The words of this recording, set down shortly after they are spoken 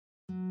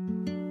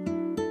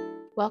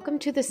Welcome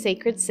to the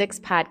Sacred Six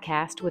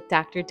podcast with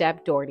Dr.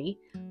 Deb Doherty,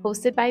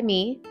 hosted by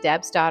me,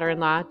 Deb's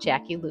daughter-in-law,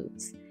 Jackie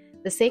Lutz.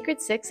 The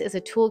Sacred Six is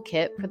a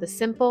toolkit for the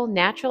simple,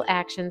 natural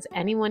actions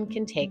anyone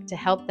can take to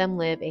help them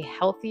live a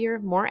healthier,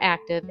 more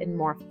active, and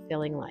more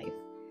fulfilling life.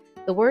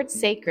 The word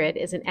sacred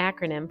is an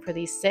acronym for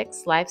these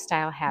 6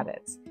 lifestyle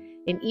habits.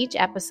 In each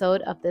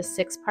episode of this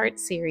 6-part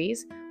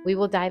series, we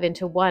will dive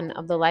into one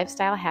of the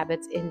lifestyle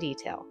habits in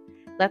detail.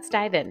 Let's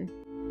dive in.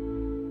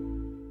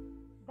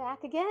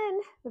 Back again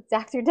with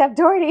Dr. Deb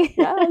Doherty.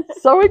 Yeah,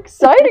 it's so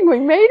exciting. We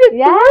made it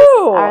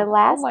through. Our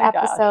last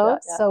episode.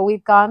 Yeah. So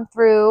we've gone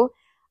through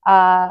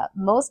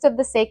most of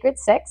the Sacred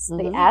Six,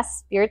 the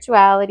S,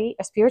 spirituality,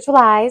 or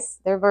spiritualize,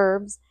 they're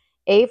verbs,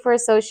 A for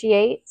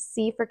associate,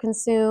 C for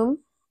consume,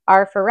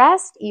 R for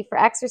rest, E for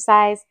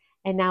exercise,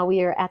 and now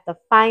we are at the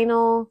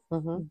final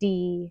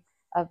D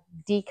of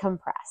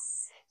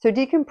decompress. So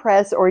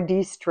decompress or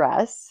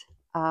de-stress.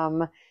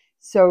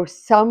 So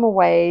some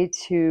way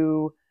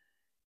to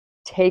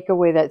take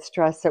away that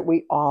stress that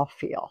we all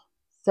feel.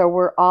 So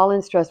we're all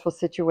in stressful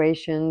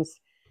situations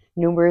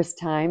numerous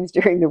times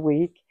during the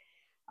week.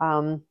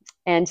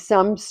 And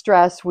some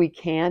stress we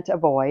can't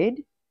avoid,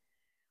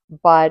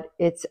 but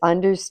it's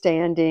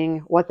understanding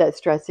what that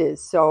stress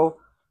is. So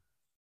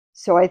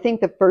I think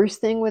the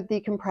first thing with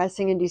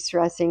decompressing and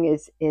de-stressing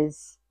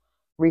is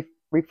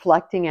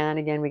reflecting on,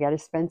 again, we got to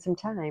spend some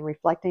time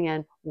reflecting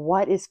on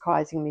what is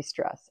causing me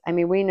stress. I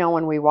mean, we know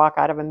when we walk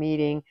out of a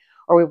meeting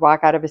or we walk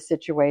out of a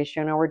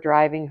situation or we're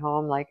driving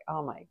home like,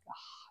 oh my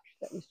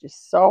gosh, that was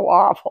just so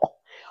awful.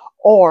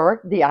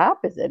 Or the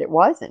opposite, it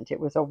wasn't. It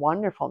was a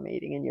wonderful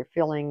meeting and you're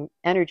feeling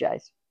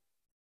energized.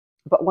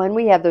 But when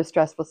we have those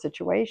stressful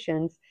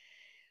situations,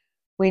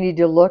 we need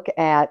to look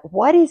at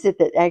what is it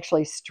that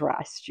actually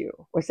stressed you?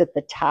 Was it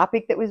the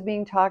topic that was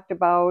being talked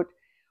about?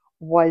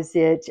 Was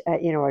it,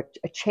 a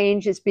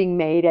change that's being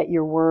made at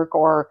your work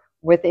or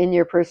within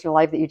your personal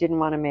life that you didn't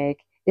want to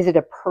make? Is it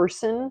a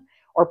person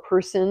or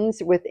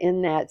persons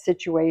within that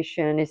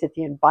situation? Is it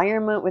the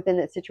environment within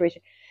that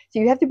situation? So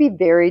you have to be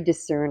very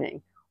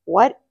discerning.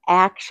 What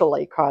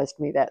actually caused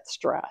me that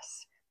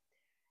stress?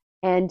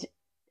 And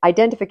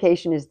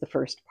identification is the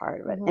first part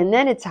of it. And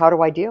then it's how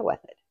do I deal with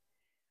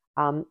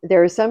it?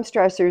 There are some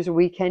stressors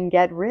we can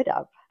get rid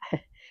of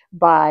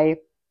by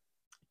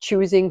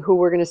choosing who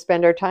we're going to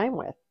spend our time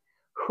with,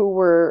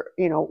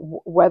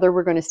 whether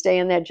we're going to stay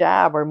in that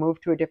job or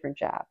move to a different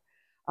job,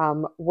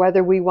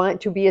 whether we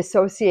want to be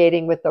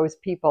associating with those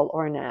people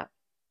or not.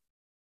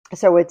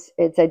 So it's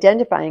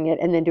identifying it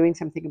and then doing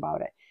something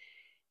about it.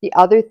 The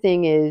other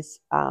thing is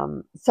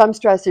some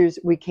stressors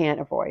we can't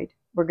avoid.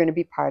 We're going to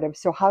be part of.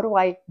 So how do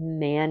I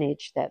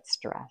manage that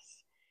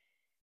stress?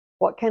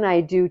 What can I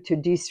do to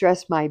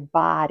de-stress my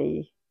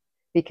body?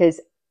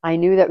 Because I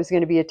knew that was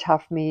going to be a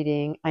tough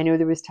meeting. I knew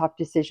there was tough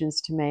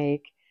decisions to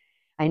make.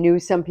 I knew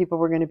some people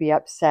were going to be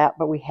upset,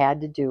 but we had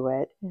to do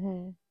it.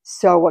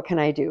 So what can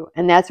I do?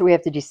 And that's what we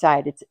have to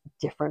decide. It's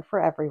different for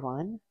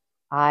everyone.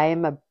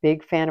 I'm a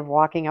big fan of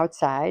walking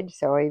outside.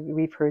 So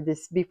we've heard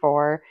this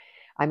before.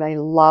 I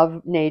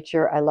love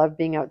nature. I love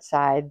being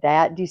outside.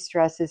 That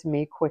de-stresses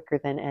me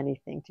quicker than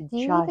anything. Do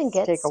you even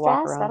get take a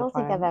walk stressed? around I don't the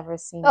think farm. I've ever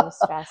seen you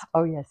stressed.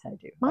 Oh, yes, I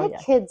do. My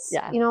kids,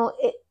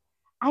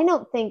 I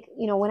don't think,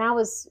 when I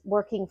was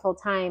working full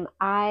time,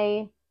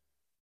 I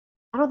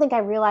don't think I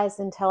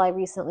realized until I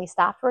recently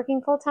stopped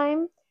working full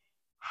time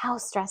how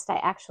stressed I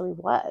actually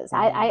was.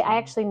 I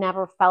actually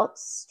never felt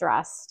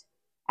stressed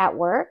at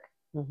work,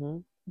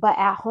 but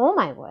at home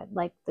I would,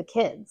 like the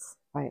kids.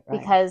 Right.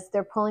 Because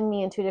they're pulling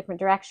me in 2 different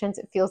directions.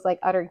 It feels like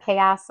utter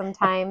chaos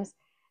sometimes.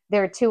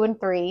 They're 2 and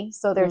 3,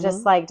 so they're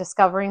just like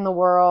discovering the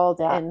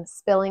world and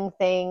spilling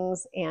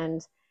things,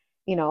 and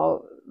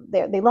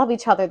they love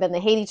each other, then they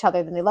hate each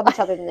other, then they love each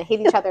other, then they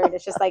hate each other, and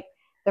it's just like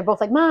they're both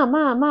like mom,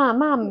 mom, mom,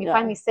 mom. And you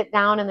finally sit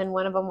down, and then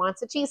one of them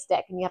wants a cheese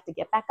stick, and you have to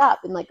get back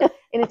up, and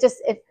and it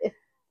just if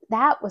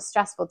that was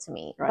stressful to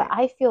me. Right. But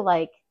I feel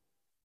like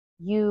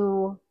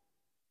you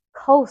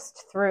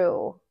coast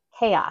through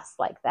chaos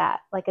like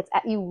that, like it's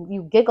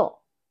you giggle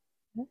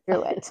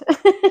through it.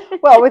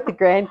 Well, with the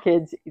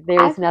grandkids,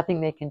 there's nothing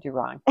they can do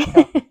wrong.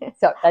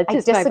 So that's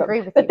just I disagree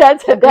with you. But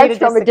that's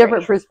from a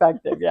different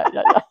perspective. Yeah.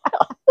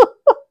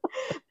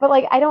 But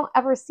I don't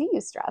ever see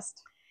you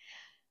stressed.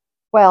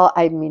 Well,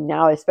 I mean,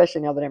 now,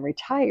 especially now that I'm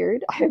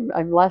retired,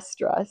 I'm less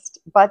stressed.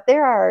 But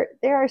there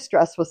are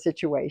stressful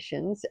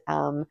situations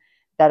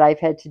that I've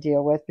had to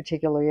deal with,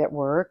 particularly at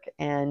work.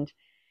 And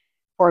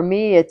for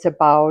me, it's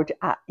about,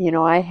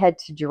 I had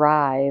to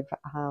drive.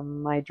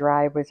 My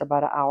drive was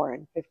about an hour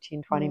and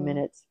 15, 20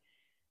 minutes.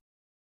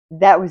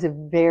 That was a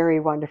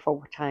very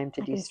wonderful time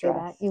to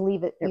de-stress. You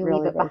leave it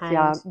really behind,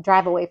 yeah.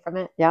 Drive away from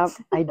it. Yeah,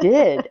 I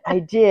did.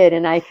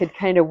 And I could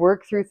kind of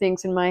work through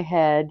things in my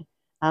head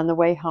on the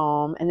way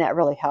home, and that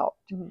really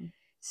helped.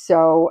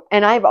 So,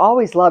 and I've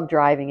always loved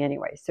driving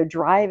anyway. So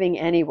driving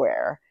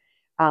anywhere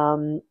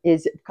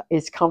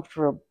is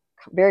comfortable.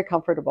 Very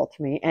comfortable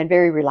to me and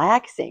very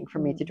relaxing for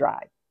me to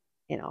drive,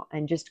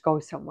 and just go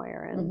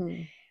somewhere.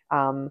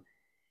 And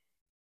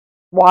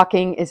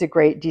walking is a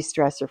great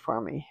de-stressor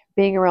for me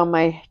being around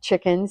my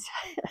chickens.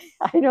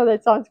 I know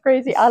that sounds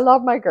crazy. I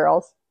love my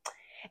girls,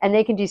 and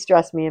they can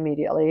de-stress me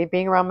immediately.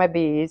 Being around my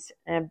bees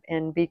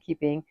and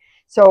beekeeping.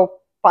 So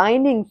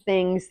finding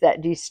things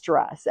that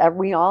de-stress.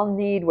 We all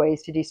need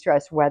ways to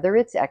de-stress, whether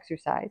it's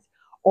exercise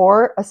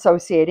or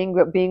associating,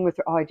 being with,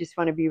 I just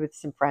want to be with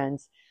some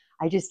friends.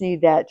 I just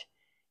need that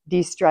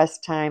de-stress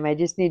time. I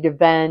just need to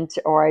vent,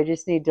 or I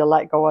just need to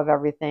let go of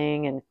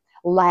everything and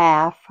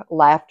laugh.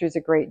 Laughter is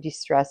a great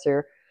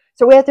de-stressor.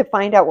 So we have to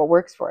find out what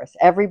works for us.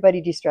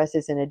 Everybody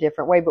de-stresses in a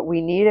different way, but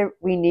we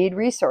need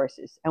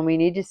resources, and we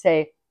need to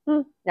say,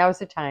 now's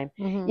the time.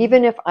 Mm-hmm.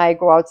 Even if I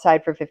go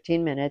outside for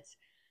 15 minutes,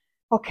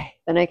 okay,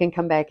 then I can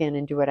come back in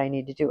and do what I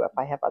need to do if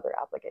I have other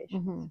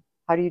obligations. Mm-hmm.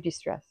 How do you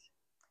de-stress?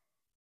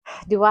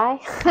 Do I?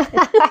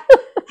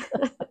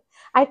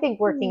 I think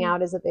working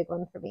out is a big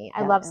one for me.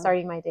 I love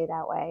starting my day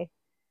that way.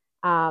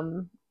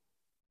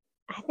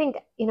 I think,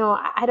 I'm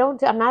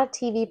not a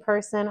TV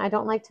person. I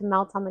don't like to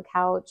melt on the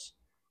couch.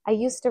 I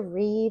used to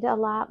read a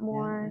lot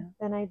more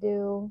than I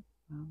do.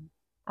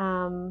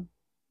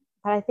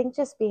 But I think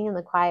just being in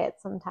the quiet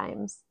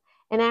sometimes.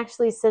 And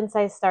actually, since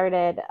I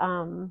started,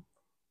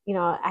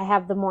 I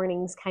have the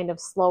mornings kind of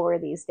slower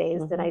these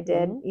days than I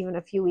did even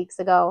a few weeks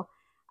ago.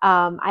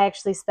 I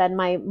actually spend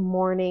my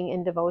morning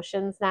in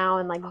devotions now,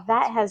 and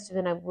that has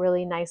been a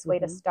really nice way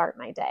to start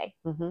my day.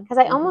 Because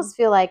I almost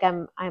feel like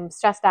I'm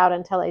stressed out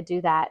until I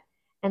do that,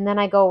 and then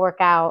I go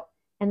work out,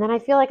 and then I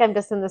feel like I'm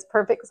just in this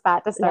perfect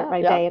spot to start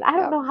my day. And I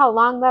don't know how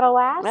long that'll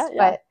last,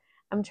 but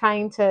I'm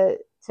trying to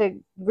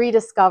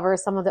rediscover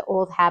some of the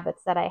old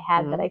habits that I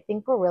had that I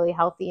think were really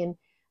healthy, and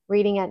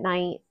reading at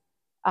night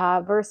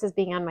versus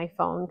being on my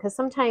phone, because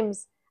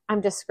sometimes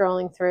I'm just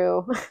scrolling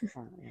through,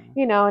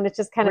 and it's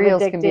just kind of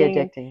Reels addicting. Can be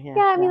addicting.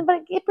 I mean,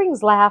 but it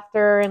brings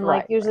laughter, and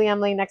usually I'm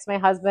laying next to my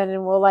husband,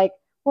 and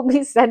we'll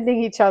be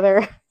sending each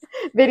other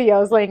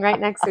videos laying right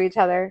next to each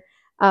other.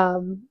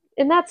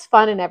 And that's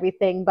fun and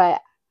everything,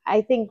 but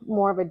I think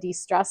more of a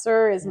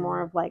de-stressor is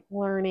more of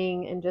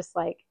learning and just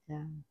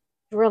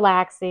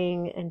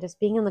relaxing and just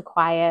being in the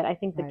quiet. I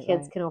think the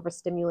kids can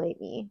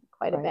overstimulate me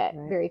quite a bit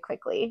very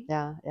quickly.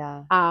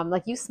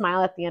 Like you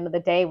smile at the end of the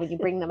day when you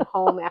bring them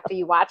home after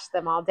you watch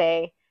them all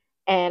day,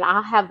 and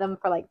I'll have them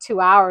for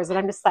 2 hours, and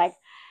I'm just like,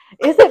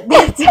 is it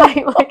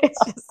bedtime?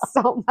 It's just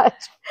so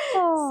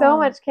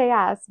much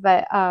chaos.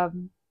 But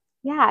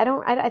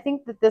I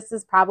think that this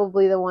is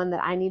probably the one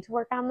that I need to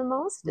work on the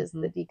most is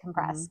the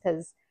decompress,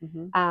 because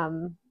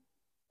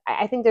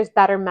I think there's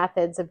better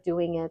methods of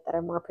doing it that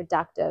are more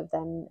productive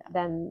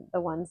than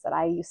the ones that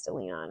I used to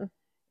lean on.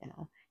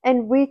 Yeah,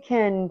 and we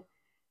can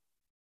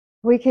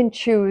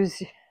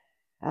choose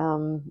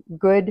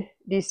good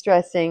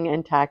de-stressing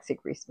and toxic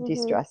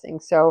de-stressing.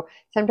 So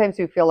sometimes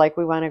we feel like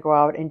we want to go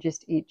out and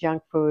just eat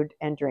junk food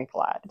and drink a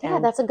lot. Yeah,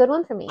 that's a good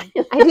one for me.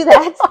 I do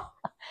that.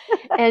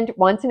 And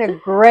once in a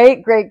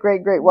great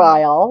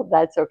while,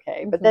 that's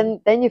okay. But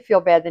then you feel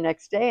bad the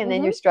next day, and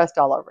then you're stressed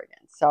all over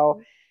again. So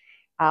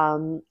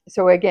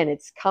again,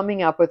 it's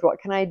coming up with what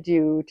can I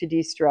do to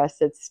de-stress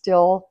that's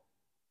still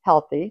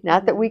healthy.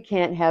 Not that we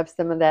can't have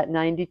some of that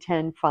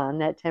 90-10 fun,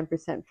 that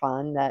 10%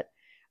 fun, that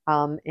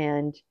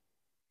and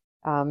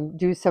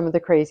do some of the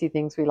crazy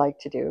things we like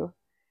to do.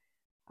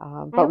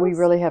 But we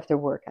really have to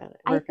work on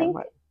it. I think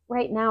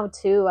right now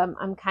too,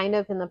 I'm kind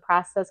of in the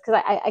process,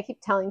 because I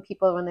keep telling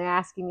people when they're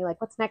asking me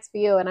what's next for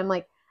you, and I'm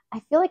like,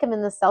 I feel like I'm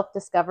in the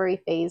self-discovery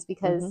phase,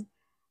 because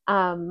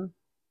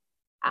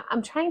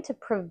I'm trying to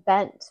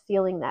prevent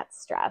feeling that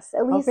stress,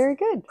 at least very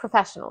good.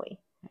 Professionally.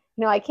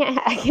 I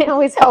can't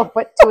always help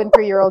what 2 and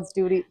 3-year-olds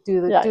do to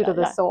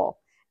the soul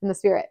and the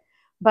spirit.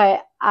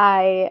 But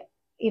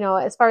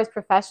as far as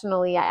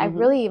professionally, I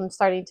really am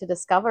starting to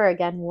discover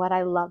again what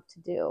I love to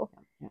do.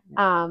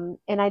 And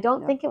I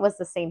don't think it was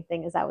the same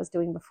thing as I was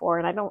doing before.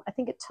 And I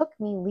think it took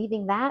me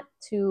leaving that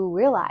to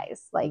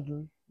realize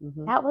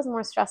that was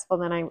more stressful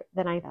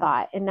than I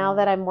thought. And now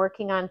that I'm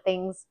working on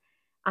things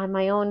on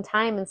my own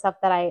time and stuff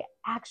that I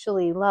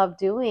actually love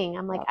doing,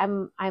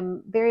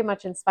 I'm very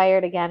much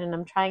inspired again, and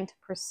I'm trying to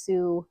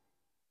pursue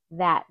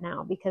that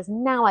now, because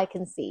now I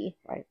can see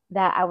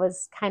that I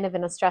was kind of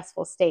in a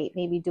stressful state,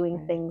 maybe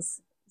doing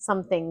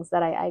some things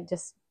that I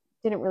just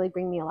didn't really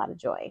bring me a lot of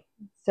joy.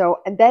 So,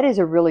 and that is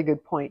a really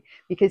good point,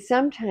 because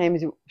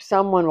sometimes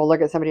someone will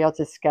look at somebody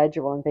else's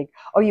schedule and think,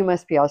 oh, you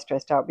must be all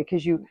stressed out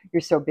because you're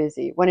so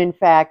busy, when in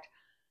fact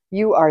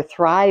you are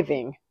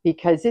thriving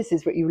because this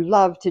is what you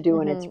love to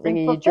do, and it's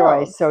bringing you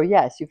joy. So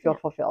yes, you feel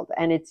fulfilled,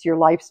 and it's your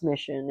life's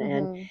mission.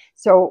 And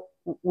so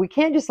we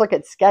can't just look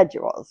at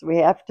schedules. We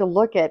have to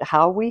look at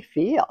how we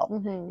feel.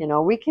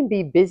 We can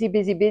be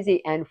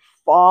busy and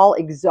fall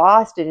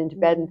exhausted into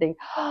bed and think,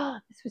 oh,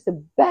 this was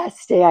the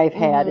best day I've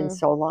had in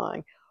so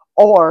long.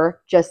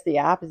 Or just the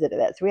opposite of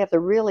that. So we have to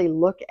really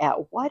look at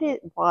what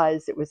it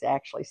was that was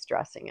actually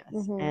stressing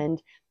us,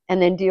 and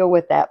then deal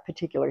with that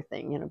particular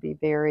thing. Be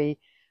very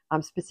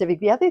specific.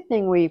 The other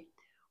thing we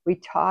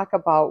talk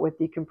about with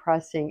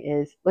decompressing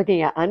is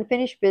looking at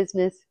unfinished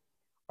business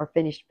or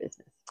finished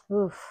business.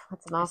 Oof,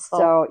 that's a mouthful.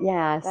 So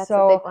that's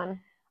a big one.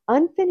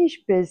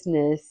 Unfinished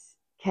business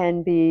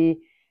can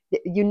be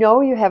you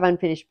know you have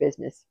unfinished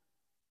business.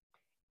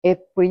 If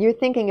when you're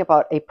thinking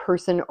about a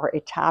person or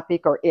a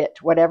topic or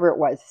whatever it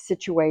was,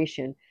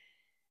 situation,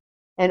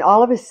 and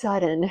all of a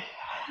sudden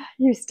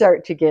you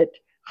start to get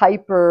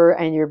hyper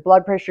and your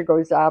blood pressure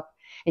goes up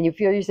and you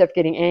feel yourself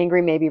getting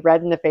angry, maybe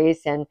red in the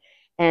face,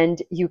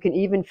 and you can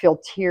even feel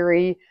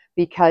teary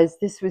because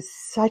this was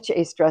such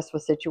a stressful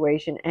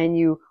situation. And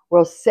you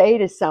will say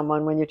to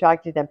someone when you're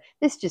talking to them,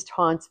 this just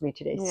haunts me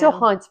today. Still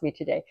haunts me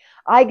today.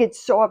 I get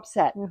so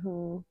upset.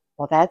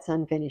 Well, that's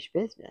unfinished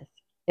business.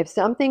 If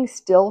something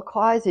still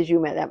causes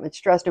you that much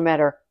stress, no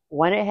matter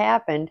when it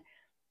happened,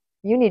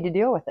 you need to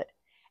deal with it.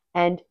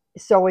 And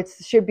so it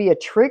should be a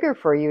trigger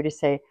for you to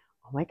say,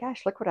 oh my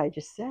gosh, look what I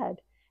just said.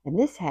 And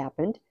this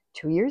happened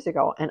 2 years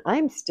ago, and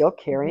I'm still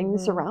carrying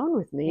this around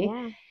with me.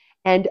 Yeah.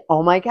 And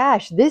oh my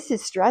gosh, this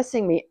is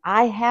stressing me.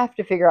 I have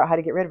to figure out how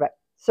to get rid of it.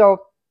 So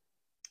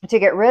to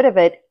get rid of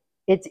it,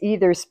 it's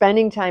either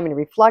spending time in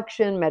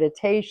reflection,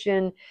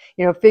 meditation,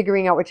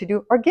 figuring out what to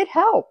do, or get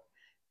help.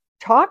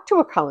 Talk to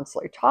a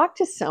counselor, talk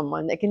to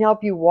someone that can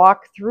help you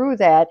walk through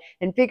that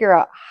and figure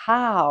out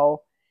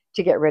how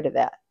to get rid of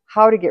that,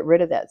 how to get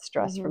rid of that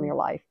stress from your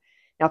life.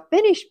 Now,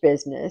 finished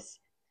business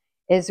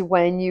is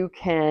when you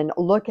can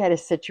look at a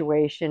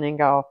situation and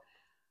go,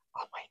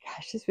 oh my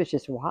gosh, this was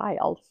just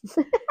wild.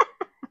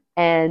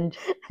 And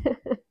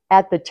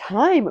at the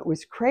time it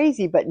was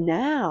crazy, but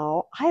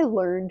now I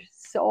learned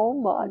so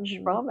much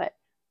from it.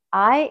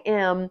 I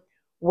am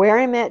where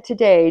I'm at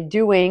today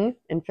doing,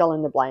 and fill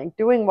in the blank,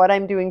 doing what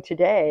I'm doing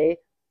today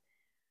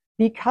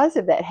because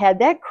of that. Had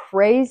that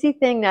crazy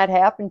thing not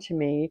happened to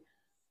me,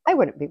 I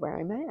wouldn't be where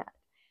I'm at.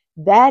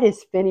 That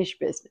is finished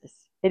business.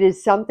 It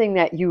is something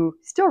that you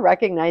still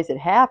recognize it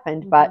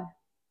happened, but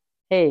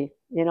hey,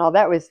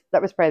 that was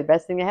probably the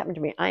best thing that happened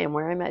to me. I am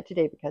where I'm at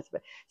today because of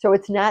it. So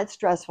it's not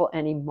stressful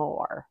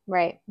anymore.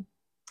 Right.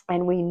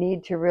 And we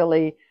need to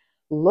really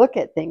look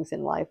at things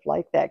in life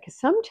like that, because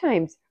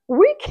sometimes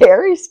we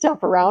carry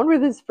stuff around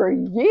with us for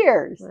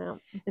years. Yeah.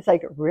 It's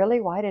like, really,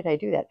 why did I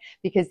do that?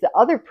 Because the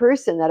other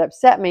person that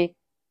upset me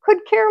could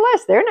care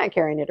less. They're not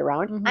carrying it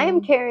around. I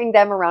am carrying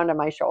them around on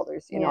my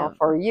shoulders,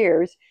 for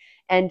years,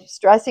 and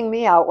stressing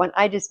me out when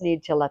I just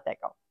need to let that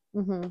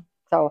go.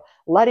 So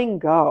letting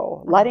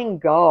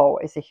go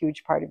is a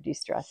huge part of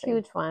de-stressing.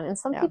 Huge one. And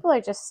some people are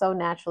just so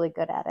naturally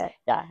good at it.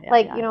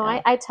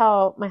 I I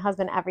tell my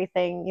husband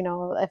everything,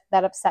 if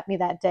that upset me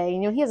that day.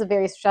 He has a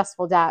very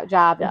stressful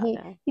job,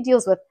 and he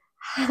deals with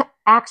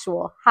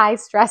actual high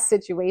stress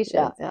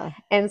situations.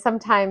 And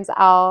sometimes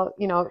I'll,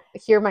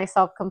 hear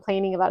myself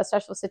complaining about a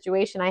stressful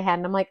situation I had,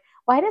 and I'm like,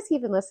 why does he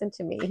even listen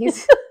to me?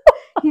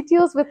 He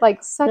deals with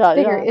like such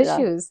bigger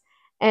issues.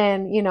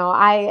 And,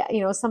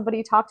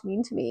 somebody talked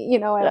mean to me,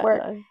 at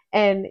work.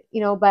 And,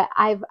 but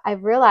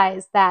I've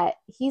realized that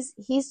he's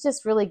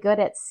just really good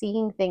at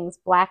seeing things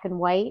black and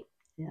white,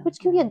 which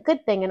can be a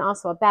good thing and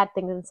also a bad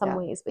thing in some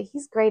ways. But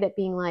he's great at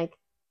being like,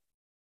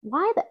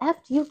 why the F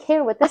do you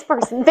care what this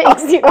person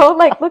thinks?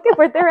 Like, look at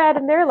where they're at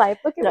in their life.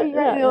 Look at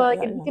where you're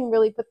at. And he can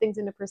really put things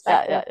into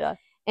perspective.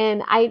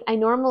 And I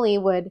normally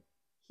would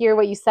hear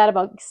what you said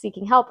about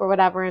seeking help or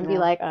whatever and be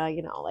like,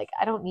 like,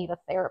 I don't need a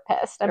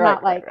therapist. I'm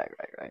not like,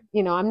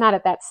 I'm not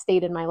at that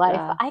state in my life.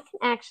 But I can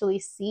actually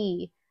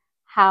see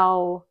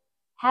how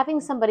having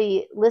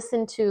somebody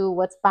listen to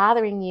what's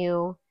bothering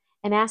you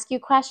and ask you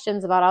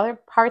questions about other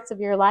parts of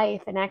your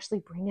life and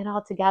actually bring it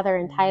all together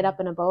and tie it up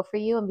in a bow for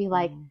you and be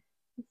like,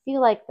 I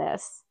feel like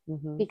this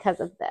because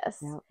of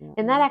this.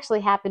 And that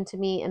actually happened to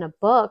me in a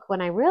book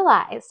when I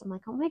realized, I'm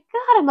like, oh my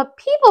God, I'm a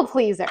people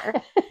pleaser.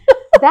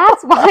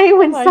 That's why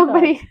when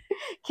somebody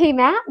came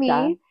at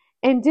me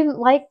and didn't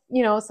like,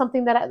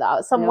 something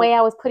that some way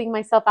I was putting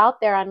myself out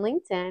there on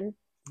LinkedIn,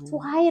 that's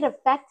why it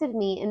affected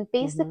me and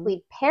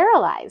basically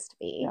paralyzed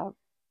me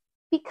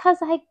because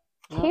I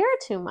care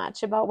too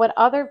much about what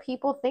other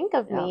people think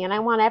of me, and I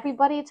want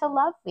everybody to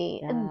love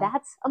me, and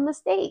that's a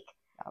mistake.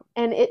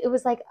 And it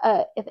was like,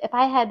 if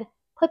I had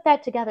put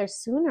that together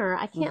sooner,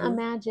 I can't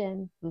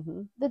imagine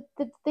the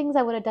things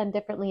I would have done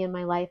differently in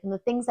my life and the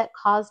things that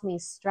caused me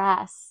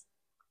stress.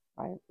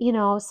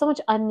 So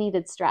much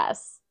unneeded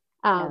stress.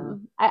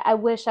 I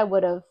wish I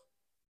would have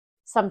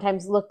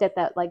sometimes looked at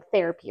that like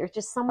therapy or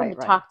just someone to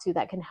talk to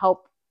that can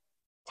help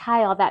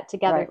tie all that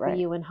together for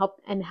you and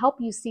help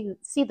you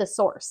see the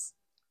source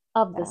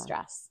of the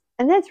stress.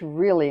 And that's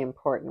really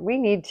important. We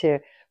need to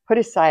put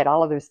aside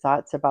all of those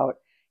thoughts about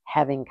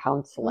having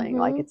counseling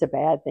like it's a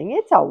bad thing.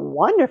 It's a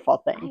wonderful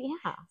thing.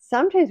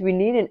 Sometimes we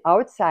need an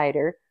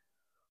outsider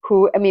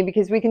who,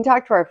 because we can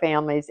talk to our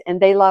families and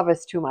they love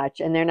us too much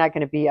and they're not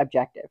going to be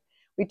objective.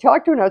 We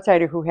talk to an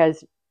outsider who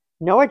has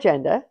no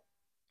agenda,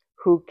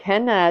 who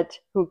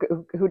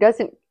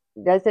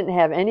doesn't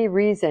have any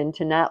reason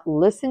to not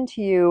listen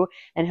to you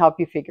and help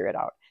you figure it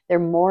out. They're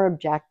more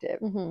objective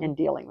in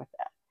dealing with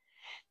that.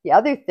 The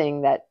other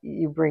thing that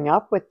you bring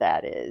up with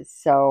that is,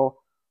 so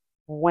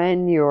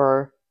when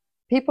you're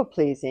people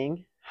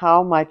pleasing,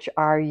 how much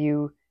are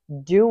you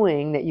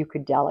doing that you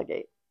could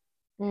delegate?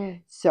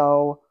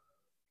 So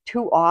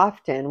too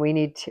often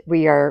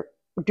we are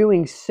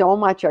doing so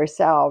much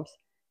ourselves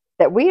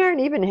that we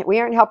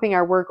aren't helping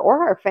our work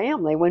or our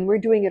family when we're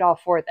doing it all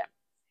for them.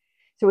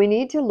 So we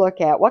need to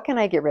look at, what can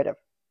I get rid of?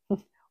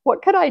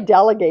 What could I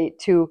delegate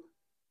to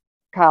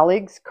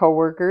colleagues,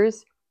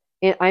 coworkers?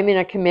 I'm in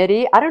a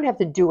committee. I don't have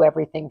to do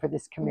everything for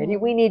this committee.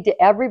 We need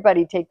to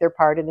everybody take their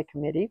part in the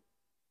committee.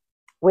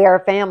 We are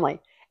a family.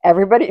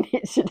 Everybody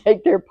needs to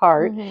take their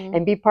part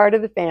and be part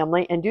of the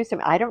family and do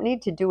something. I don't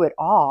need to do it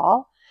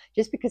all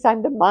just because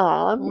I'm the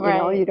mom. You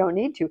know, you don't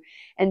need to.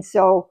 And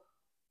so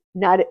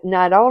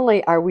not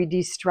only are we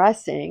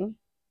de-stressing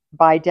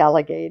by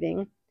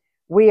delegating,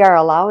 we are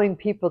allowing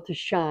people to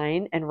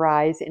shine and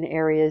rise in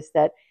areas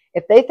that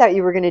if they thought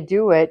you were going to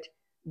do it,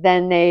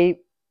 then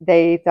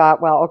they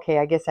thought, well, okay,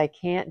 I guess I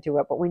can't do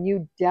it. But when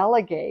you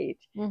delegate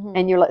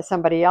and you let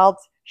somebody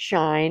else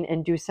shine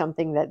and do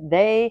something that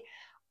they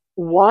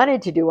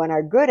wanted to do and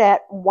are good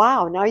at,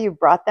 wow, now you've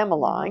brought them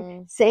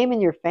along. Same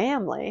in your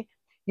family.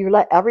 You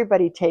let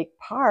everybody take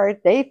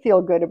part. They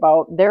feel good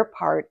about their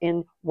part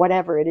in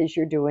whatever it is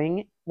you're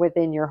doing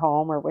within your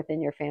home or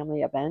within your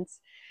family events.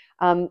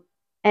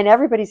 And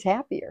everybody's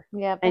happier.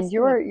 Yeah, and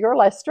you're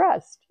less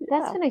stressed.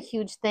 That's been a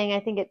huge thing. I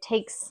think it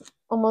takes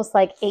almost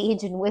like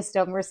age and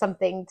wisdom or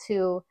something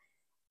to,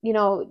 you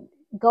know,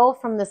 go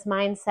from this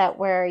mindset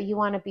where you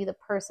want to be the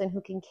person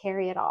who can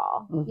carry it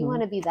all. You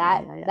want to be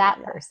that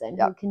person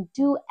who can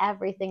do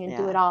everything and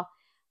do it all.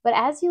 But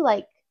as you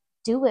like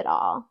do it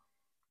all,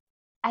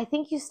 I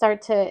think it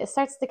starts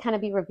to kind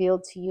of be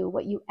revealed to you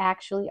what you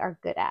actually are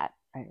good at,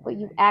 what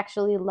you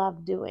actually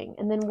love doing,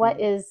 and then what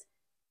is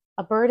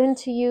a burden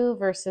to you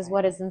versus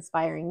what is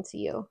inspiring to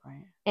you.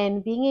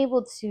 And being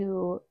able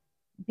to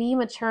be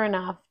mature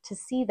enough to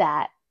see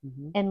that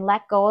and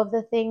let go of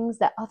the things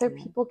that other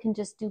people can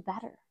just do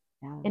better.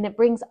 And it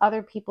brings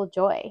other people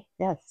joy.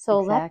 So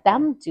let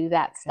them do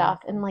that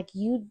stuff. And like,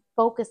 you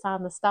focus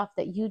on the stuff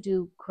that you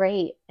do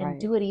great and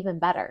do it even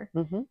better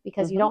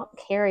because you don't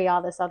carry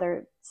all this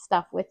other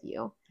stuff with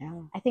you.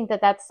 I think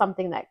that that's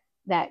something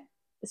that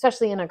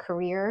especially in a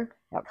career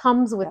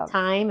comes with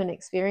time and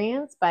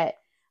experience, but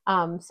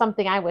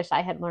something I wish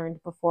I had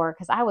learned before,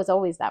 because I was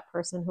always that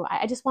person who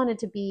I just wanted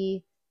to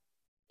be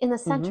in the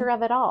center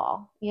of it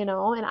all, you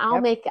know, and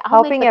I'll make the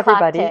everybody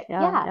clock tick.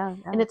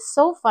 And it's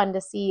so fun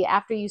to see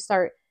after you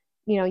start,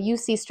 you know, you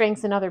see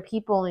strengths in other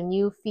people and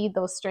you feed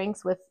those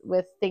strengths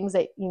with things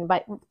that, you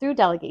know, through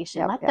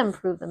delegation, let them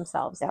prove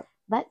themselves.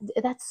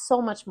 That's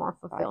so much more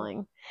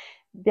fulfilling.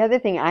 The other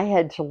thing I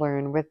had to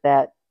learn with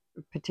that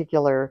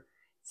particular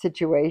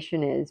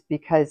situation is,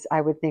 because I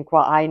would think,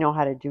 well, I know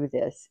how to do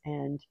this,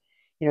 and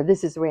you know,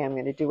 this is the way I'm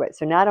going to do it.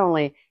 So not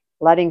only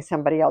letting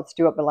somebody else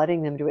do it, but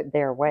letting them do it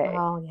their way.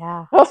 Oh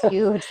yeah, that's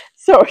huge.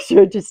 So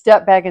you just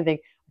step back and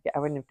think, okay, I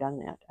wouldn't have done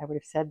that. I would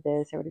have said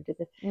this. I would have did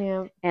this.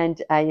 Yeah.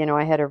 And you know,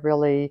 I had a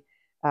really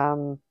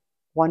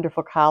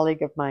wonderful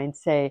colleague of mine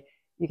say,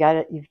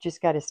 you've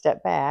just got to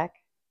step back,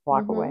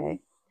 walk away.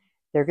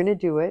 They're going to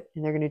do it,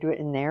 and they're going to do it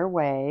in their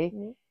way,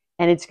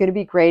 and it's going to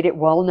be great. It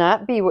will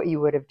not be what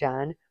you would have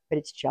done, but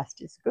it's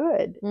just as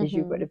good as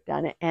you would have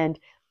done it. And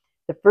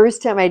the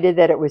first time I did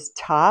that, it was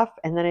tough.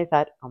 And then I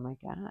thought, oh my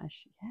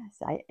gosh, yes,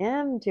 I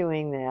am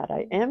doing that.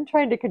 I am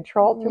trying to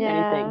control too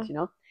many things, you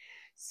know.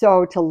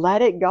 So to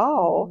let it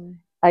go,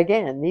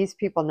 again, these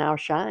people now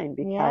shine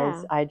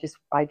because I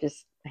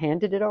just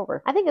handed it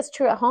over. I think it's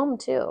true at home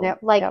too.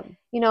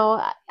 You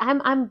know,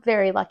 I'm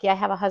very lucky. I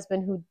have a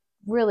husband who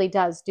really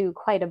does do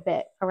quite a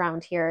bit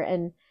around here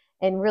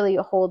and really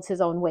holds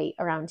his own weight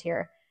around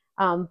here.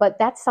 But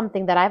that's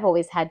something that I've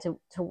always had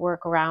to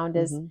work around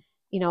is,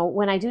 you know,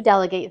 when I do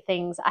delegate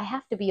things, I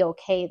have to be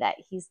okay that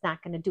he's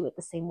not going to do it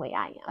the same way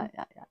I am.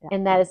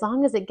 And that as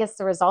long as it gets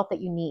the result that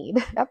you need,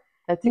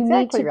 that's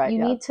exactly right.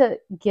 You need to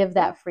give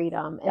that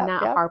freedom and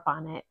not harp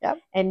on it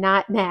and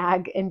not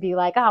nag and be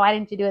like, oh, why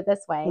didn't you do it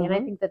this way? And I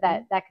think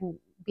that can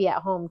be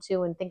at home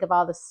too, and think of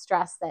all the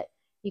stress that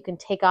you can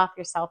take off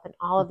yourself in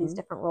all of these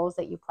different roles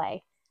that you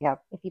play.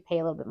 If you pay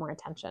a little bit more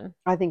attention.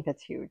 I think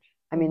that's huge.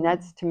 I mean,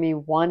 that's to me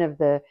one of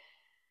the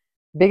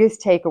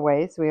biggest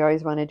takeaways. We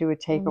always want to do a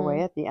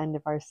takeaway at the end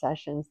of our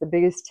sessions. The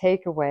biggest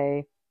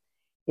takeaway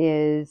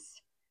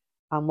is,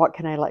 what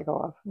can I let go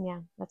of? Yeah,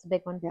 that's a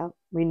big one. Yeah,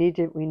 we need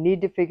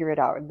to figure it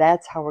out.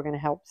 That's how we're going to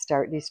help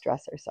start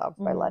de-stress ourselves,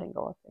 by letting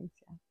go of things.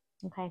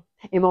 Okay.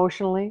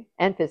 Emotionally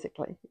and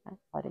physically,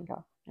 letting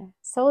go.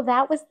 So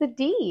that was the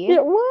D.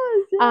 It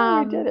was.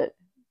 Yeah, we did it.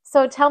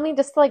 So tell me,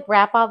 just to like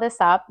wrap all this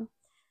up,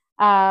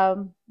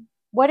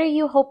 what are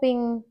you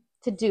hoping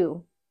to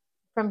do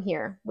from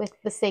here with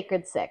the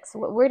Sacred Six?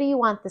 Where do you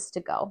want this to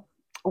go?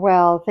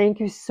 Well, thank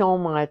you so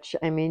much.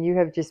 I mean, you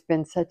have just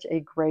been such a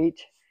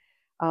great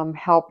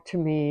help to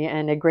me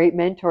and a great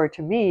mentor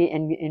to me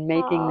in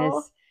making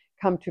this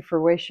come to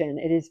fruition.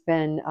 It has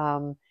been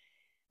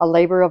a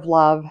labor of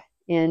love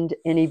in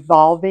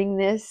evolving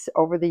this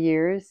over the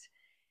years.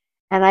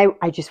 And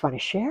I just want to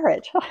share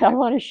it. I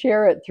want to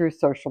share it through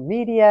social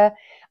media.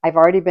 I've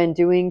already been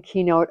doing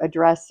keynote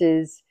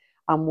addresses,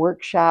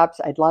 workshops.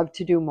 I'd love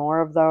to do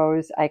more of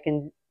those. I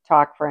can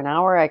talk for an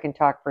hour. I can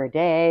talk for a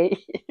day.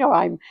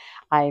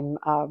 I'm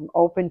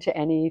open to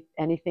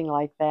anything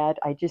like that.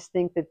 I just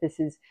think that this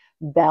is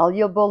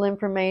valuable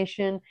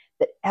information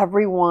that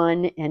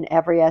everyone in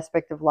every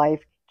aspect of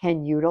life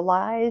can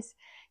utilize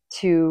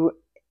to,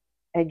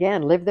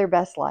 again, live their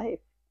best life.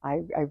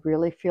 I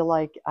really feel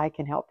like I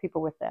can help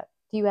people with that.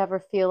 Do you ever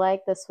feel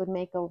like this would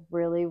make a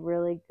really,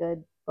 really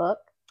good book?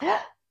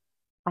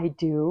 I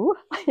do.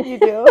 You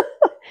do?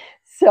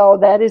 So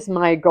that is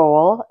my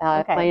goal,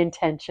 Okay. my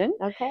intention.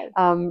 Okay.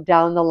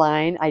 Down the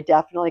line, I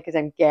definitely, because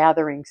I'm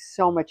gathering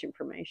so much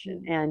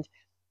information. And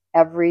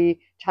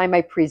every time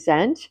I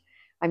present,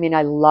 I mean,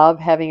 I love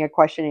having a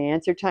question and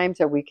answer time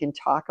so we can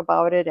talk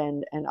about it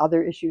and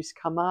other issues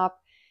come up.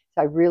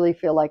 So I really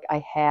feel like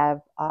I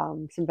have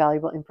some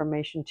valuable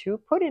information to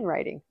put in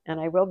writing, and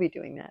I will be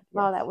doing that.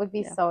 Wow, Yes. that would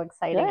be so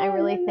exciting. I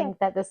really think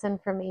that this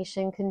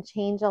information can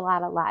change a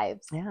lot of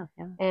lives. Yeah.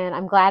 And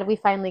I'm glad we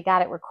finally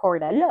got it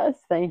recorded. Yes,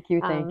 thank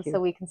you. So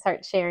we can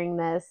start sharing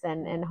this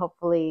and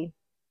hopefully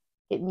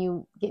getting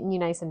you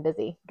nice and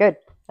busy. Good.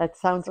 That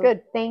sounds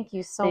good. Thank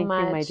you so much.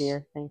 Thank you, my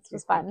dear. Thank you. It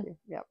was fun. Thank you.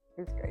 Yep,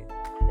 it was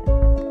great.